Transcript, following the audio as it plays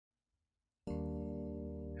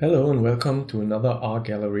Hello and welcome to another R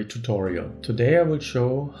Gallery tutorial. Today I will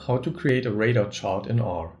show how to create a radar chart in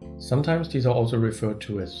R. Sometimes these are also referred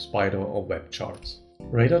to as spider or web charts.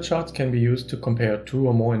 Radar charts can be used to compare two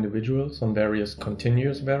or more individuals on various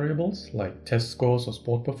continuous variables like test scores or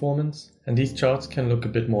sport performance. And these charts can look a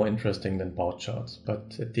bit more interesting than bar charts,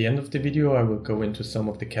 but at the end of the video I will go into some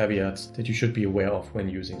of the caveats that you should be aware of when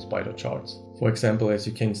using spider charts. For example, as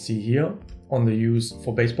you can see here, on the use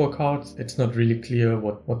for baseball cards, it's not really clear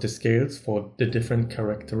what the scales for the different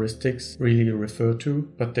characteristics really refer to,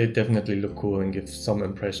 but they definitely look cool and give some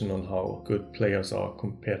impression on how good players are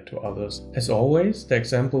compared to others. As always, the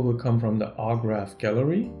example will come from the R graph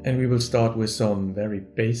gallery, and we will start with some very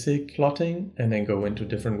basic plotting and then go into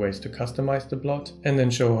different ways to customize the plot, and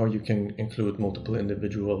then show how you can include multiple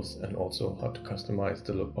individuals and also how to customize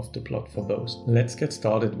the look of the plot for those. Let's get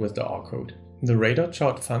started with the R code. The radar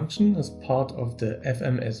chart function is part of the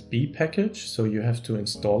fmsb package, so you have to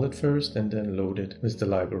install it first and then load it with the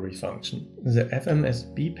library function. The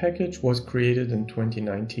fmsb package was created in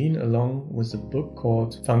 2019 along with a book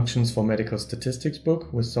called Functions for Medical Statistics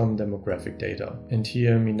book with some demographic data. And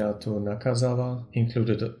here Minato Nakazawa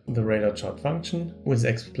included the radar chart function with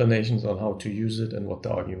explanations on how to use it and what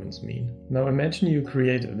the arguments mean. Now imagine you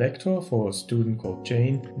create a vector for a student called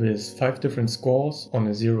Jane with 5 different scores on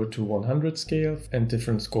a 0 to 100 scale and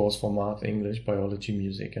different scores for math, English, biology,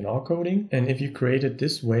 music and R coding. And if you create it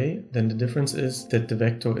this way, then the difference is that the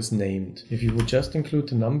vector is named. If you would just include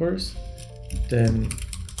the numbers, then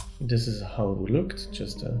this is how it looked,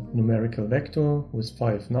 just a numerical vector with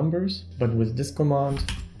 5 numbers. But with this command,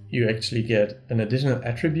 you actually get an additional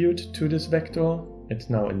attribute to this vector. It's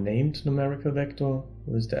now a named numerical vector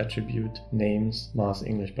with the attribute names, math,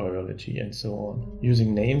 English, biology, and so on.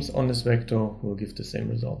 Using names on this vector will give the same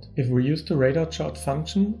result. If we use the radar chart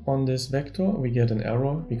function on this vector, we get an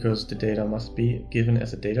error because the data must be given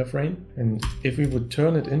as a data frame. And if we would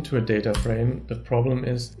turn it into a data frame, the problem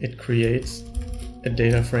is it creates a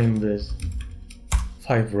data frame with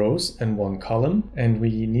 5 rows and 1 column, and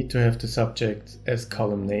we need to have the subject as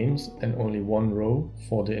column names and only 1 row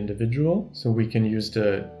for the individual. So we can use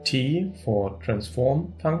the T for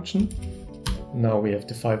transform function. Now we have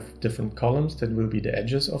the 5 different columns that will be the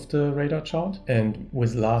edges of the radar chart, and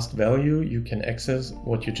with last value you can access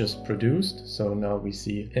what you just produced. So now we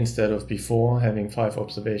see, instead of before having 5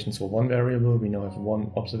 observations for 1 variable, we now have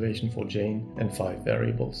 1 observation for Jane and 5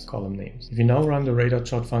 variables, column names. If you now run the radar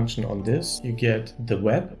chart function on this, you get the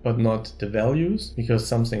web but not the values because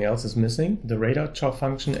something else is missing. The radar chart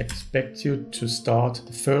function expects you to start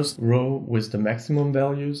the first row with the maximum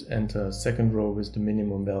values and the second row with the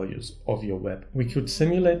minimum values of your web. We could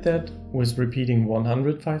simulate that with repeating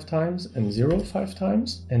 100 5 times and 0 5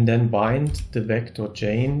 times, and then bind the vector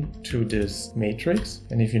Jane to this matrix.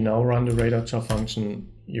 And if you now run the radar chart function,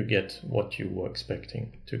 you get what you were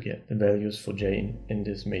expecting to get, the values for Jane in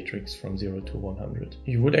this matrix from 0 to 100.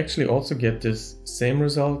 You would actually also get this same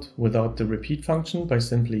result without the repeat function by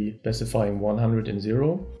simply specifying 100 and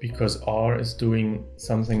 0, because R is doing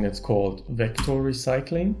something that's called vector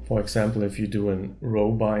recycling. For example, if you do a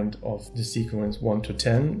row bind of the sequence 1 to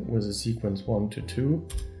 10 with a sequence 1 to 2,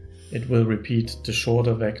 it will repeat the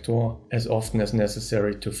shorter vector as often as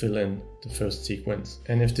necessary to fill in the first sequence.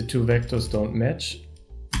 And if the 2 vectors don't match,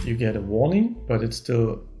 you get a warning, but it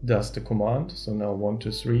still does the command. So now 1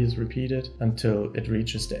 to 3 is repeated until it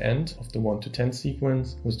reaches the end of the 1 to 10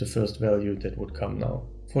 sequence with the first value that would come now.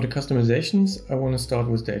 For the customizations, I want to start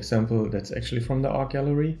with the example that's actually from the R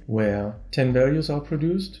gallery, where 10 values are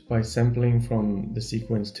produced by sampling from the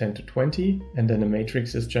sequence 10 to 20, and then a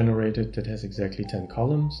matrix is generated that has exactly 10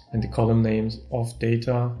 columns, and the column names of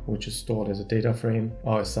data, which is stored as a data frame,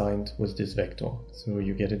 are assigned with this vector. So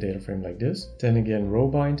you get a data frame like this. Then again, row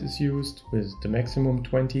bind is used with the maximum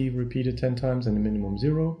 20 repeated 10 times and the minimum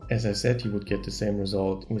 0. As I said, you would get the same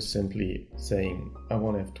result with simply saying I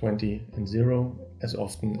want to have 20 and 0 as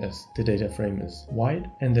often as the data frame is wide,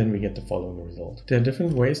 and then we get the following result. There are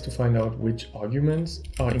different ways to find out which arguments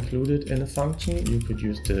are included in a function. You could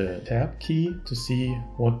use the tab key to see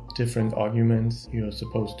what different arguments you're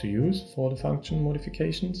supposed to use for the function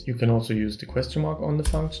modifications. You can also use the question mark on the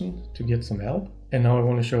function to get some help. And now I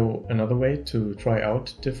want to show another way to try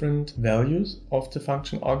out different values of the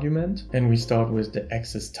function argument. And we start with the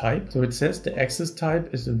access type. So it says the access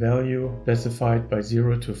type is a value specified by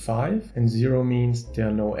 0 to 5, and 0 means there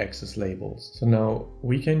are no access labels. So now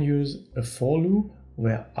we can use a for loop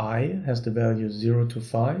where I has the values 0 to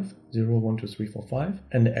 5, 0, 1, 2, 3, 4, 5,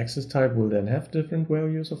 and the axis type will then have different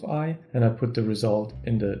values of I, and I put the result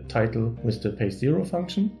in the title with the paste 0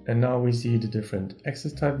 function, and now we see the different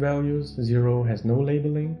axis type values. 0 has no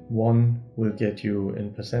labeling, 1 will get you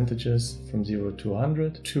in percentages from 0 to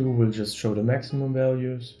 100, 2 will just show the maximum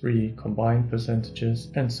values, 3 combined percentages,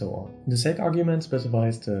 and so on. The seg argument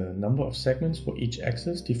specifies the number of segments for each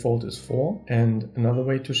axis. Default is 4, and another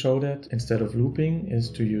way to show that instead of looping is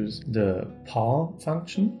to use the par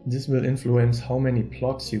function. This will influence how many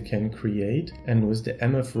plots you can create, and with the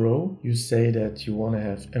mf row you say that you want to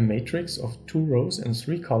have a matrix of 2 rows and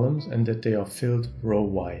 3 columns and that they are filled row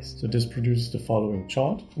wise. So this produces the following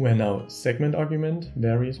chart, where now segment argument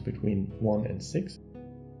varies between 1 and 6.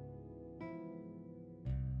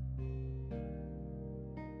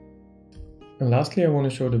 And lastly, I want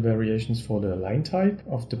to show the variations for the line type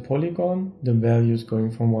of the polygon, the values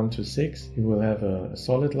going from 1 to 6. You will have a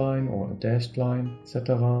solid line or a dashed line,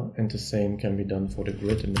 etc. And the same can be done for the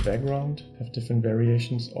grid in the background, have different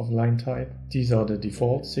variations of line type. These are the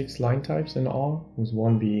default 6 line types in R, with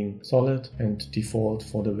 1 being solid, and default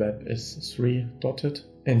for the web is 3 dotted.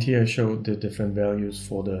 And here I showed the different values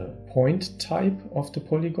for the point type of the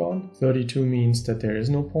polygon. 32 means that there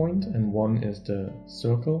is no point, and 1 is the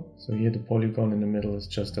circle. So here the polygon in the middle is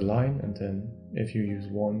just a line, and then if you use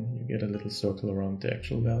 1, you get a little circle around the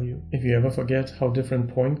actual value. If you ever forget how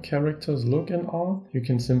different point characters look in R, you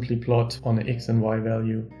can simply plot on an X and Y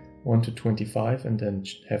value 1 to 25 and then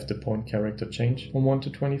have the point character change from 1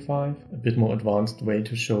 to 25. A bit more advanced way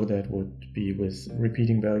to show that would be with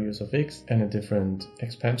repeating values of X and a different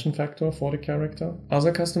expansion factor for the character.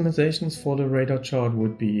 Other customizations for the radar chart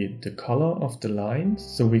would be the color of the lines,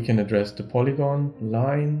 so we can address the polygon,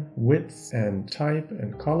 line, width and type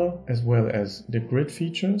and color, as well as the grid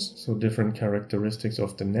features, so different characteristics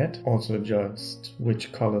of the net, also adjust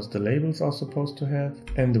which colors the labels are supposed to have,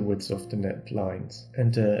 and the width of the net lines,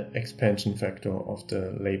 and the expansion factor of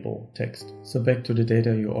the label text. So back to the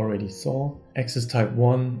data you already saw. Axis type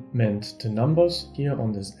 1 meant the numbers here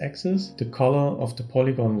on this axis. The color of the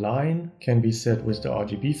polygon line can be set with the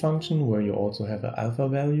RGB function, where you also have an alpha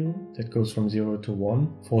value that goes from 0 to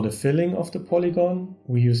 1. For the filling of the polygon,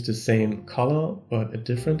 we use the same color but a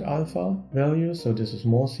different alpha value, so this is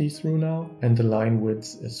more see-through now. And the line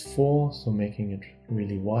width is 4, so making it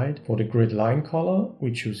really wide. For the grid line color,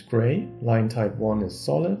 we choose gray. Line type 1 is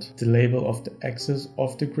solid. The label of the axis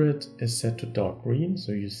of the grid is set to dark green,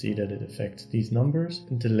 so you see that it affects these numbers.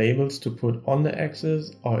 And the labels to put on the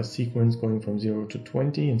axis are a sequence going from 0 to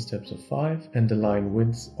 20 in steps of 5, and the line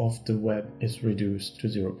width of the web is reduced to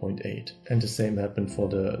 0.8. And the same happened for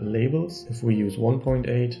the labels. If we use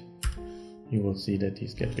 1.8, you will see that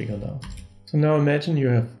these get bigger now. So now imagine you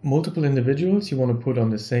have multiple individuals you want to put on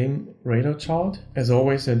the same radar chart. As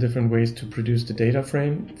always, there are different ways to produce the data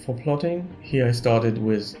frame for plotting. Here I started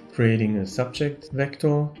with creating a subject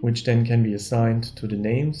vector, which then can be assigned to the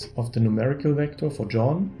names of the numerical vector for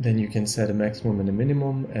John. Then you can set a maximum and a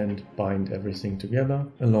minimum and bind everything together.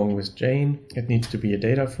 Along with Jane, it needs to be a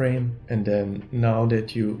data frame. And then now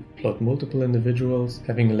that you plot multiple individuals,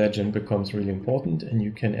 having a legend becomes really important, and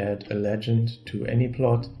you can add a legend to any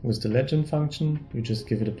plot with the legend function. You just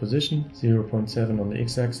give it a position, 0.7 on the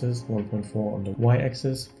x-axis, 1.4 on the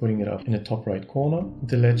y-axis, putting it up in the top right corner.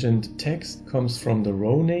 The legend text comes from the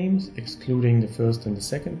row names, excluding the first and the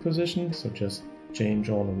second position, so just Jane,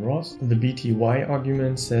 John and Ross. The BTY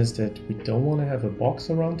argument says that we don't want to have a box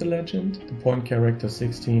around the legend. The point character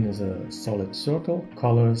 16 is a solid circle.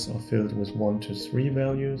 Colors are filled with 1 to 3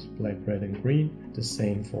 values, black, red and green. The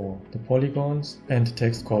same for the polygons. And the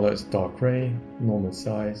text color is dark gray, normal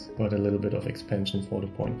size, but a little bit of expansion for the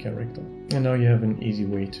point character. And now you have an easy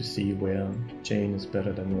way to see where Jane is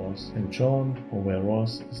better than Ross and John, or where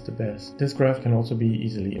Ross is the best. This graph can also be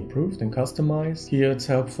easily improved and customized. Here it's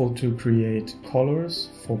helpful to create colors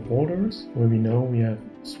for borders, where we know we have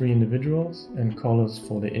 3 individuals, and colors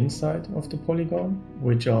for the inside of the polygon,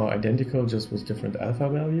 which are identical just with different alpha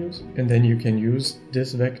values. And then you can use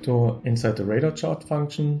this vector inside the radar chart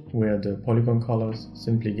function, where the polygon colors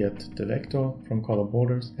simply get the vector from color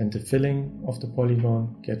borders, and the filling of the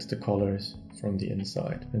polygon gets the colors from the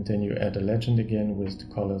inside. And then you add a legend again with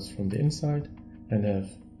the colors from the inside and have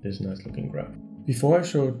this nice looking graph. Before I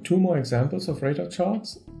show 2 more examples of radar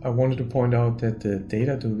charts, I wanted to point out that the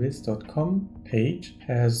data-to-viz.com page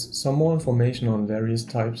has some more information on various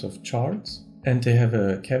types of charts. and they have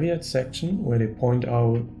a caveat section where they point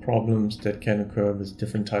out problems that can occur with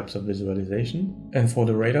different types of visualization. And for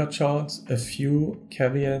the radar charts, a few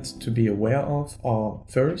caveats to be aware of are: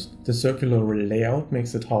 first, the circular layout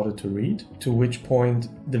makes it harder to read, to which point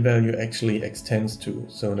the value actually extends to.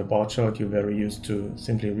 So in a bar chart, you're very used to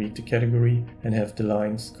simply read the category and have the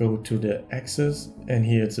lines go to the axis, and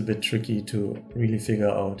here it's a bit tricky to really figure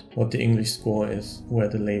out what the English score is, where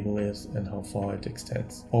the label is, and how far it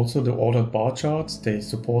extends. Also, the ordered bar charts, they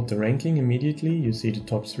support the ranking immediately. You see the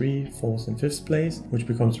top 3, 4th and 5th place, which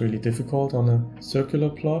becomes really difficult on a circular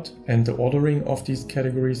plot. And the ordering of these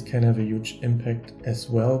categories can have a huge impact as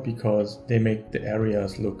well, because they make the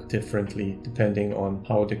areas look differently depending on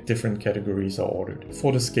how the different categories are ordered.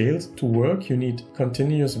 For the scales to work, you need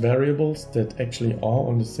continuous variables that actually are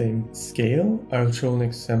on the same scale. I'll show an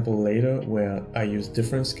example later where I use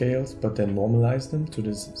different scales but then normalize them to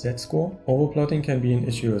this z-score. Overplotting can be an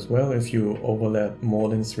issue as well. If you overlap more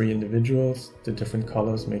than 3 individuals, the different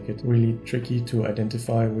colors make it really tricky to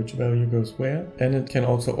identify which value goes where, and it can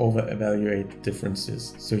also over-evaluate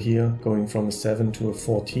differences. So here, going from a 7 to a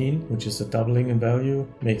 14, which is a doubling in value,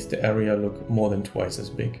 makes the area look more than twice as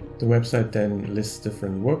big. The website then lists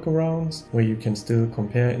different workarounds where you can still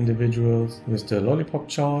compare individuals with the lollipop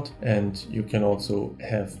chart, and you can also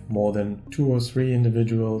have more than 2 or 3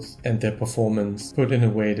 individuals and their performance put in a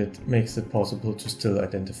way that makes it possible to still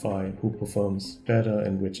identify who performs better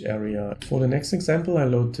in which area. For the next example, I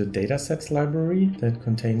load the datasets library that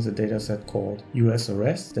contains a dataset called US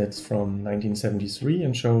Arrest that's from 1973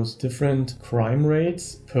 and shows different crime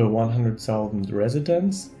rates per 100,000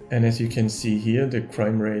 residents. And as you can see here, the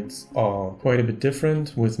crime rates are quite a bit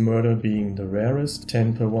different, with murder being the rarest,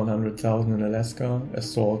 10 per 100,000 in Alaska,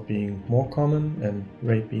 assault being more common, and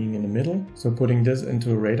rape being in the middle. So putting this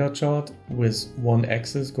into a radar chart with one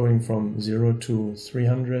axis going from 0 to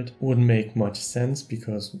 300 wouldn't make much sense,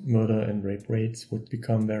 because murder and rape rates would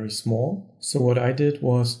become very small. So what I did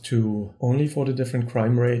was to, only for the different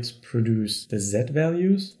crime rates, produce the Z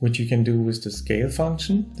values, which you can do with the scale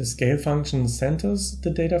function. The scale function centers the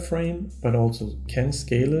data frame, but also can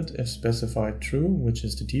scale it if specified true, which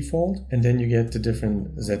is the default. And then you get the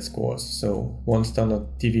different z-scores. So 1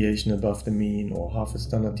 standard deviation above the mean, or half a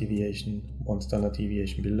standard deviation, 1 standard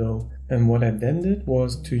deviation below. And what I then did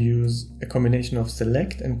was to use a combination of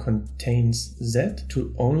select and contains z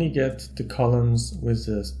to only get the columns with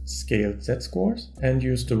the scaled z-scores, and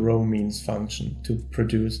use the row means function to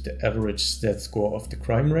produce the average z-score of the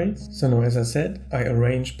crime rates. So now, as I said, I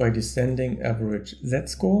arranged by descending average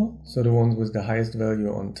z-score, so the ones with the highest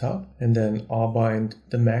value on top, and then r-bind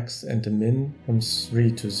the max and the min from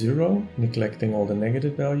 3 to 0, neglecting all the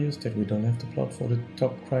negative values that we don't have to plot for the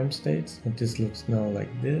top crime states. And this looks now like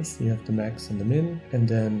this. You have the max and the min, and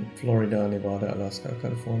then Florida, Nevada, Alaska,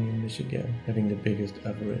 California, and Michigan having the biggest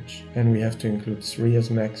average. And we have to include 3 as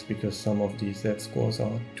max because some of these z-scores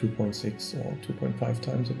are 2.6 or 2.5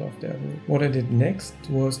 times above the average. What I did next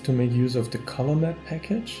was to make use of the color map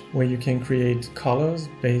package, where you can create colors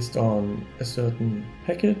based on a certain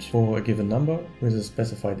package for a given number with a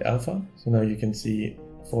specified alpha. So now you can see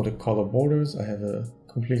for the color borders, I have a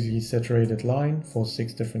completely saturated line for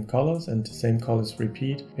 6 different colors, and the same colors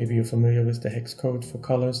repeat. Maybe you're familiar with the hex code for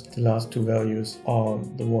colors. The last 2 values are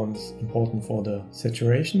the ones important for the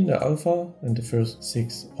saturation, the alpha, and the first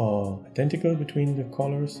 6 are identical between the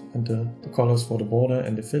colors, and the colors for the border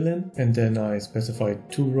and the fill-in. And then I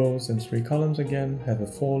specified 2 rows and 3 columns again, have a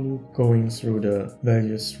for loop going through the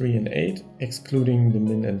values 3 and 8, excluding the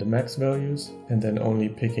min and the max values, and then only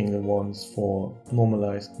picking the ones for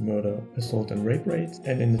normalized murder, assault and rape rates.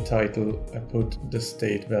 And in the title I put the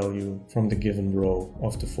state value from the given row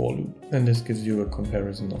of the for loop. And this gives you a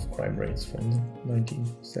comparison of crime rates from the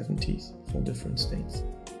 1970s for different states.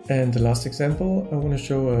 And the last example, I want to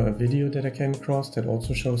show a video that I came across that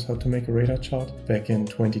also shows how to make a radar chart back in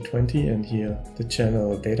 2020. And here the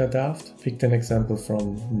channel DataDaft picked an example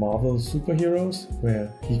from Marvel superheroes,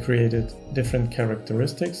 where he created different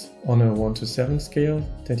characteristics on a 1 to 7 scale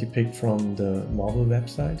that he picked from the Marvel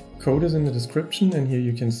website. Code is in the description, and here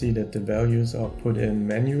you can see that the values are put in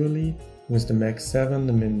manually with the max 7,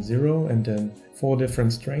 the min 0, and then 4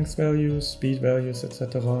 different strength values, speed values,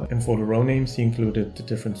 etc. And for the row names, he included the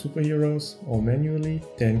different superheroes all manually,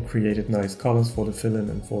 then created nice colors for the fill-in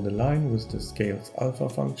and for the line with the scales alpha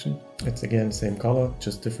function. It's again same color,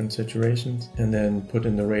 just different saturations, and then put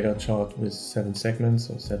in the radar chart with 7 segments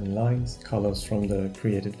or 7 lines, colors from the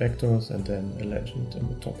created vectors, and then a legend in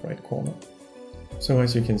the top right corner. So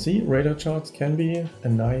as you can see, radar charts can be a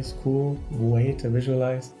nice, cool way to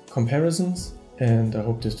visualize comparisons, and I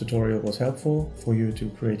hope this tutorial was helpful for you to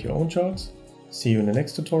create your own charts. See you in the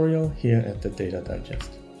next tutorial here at the Data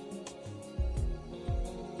Digest.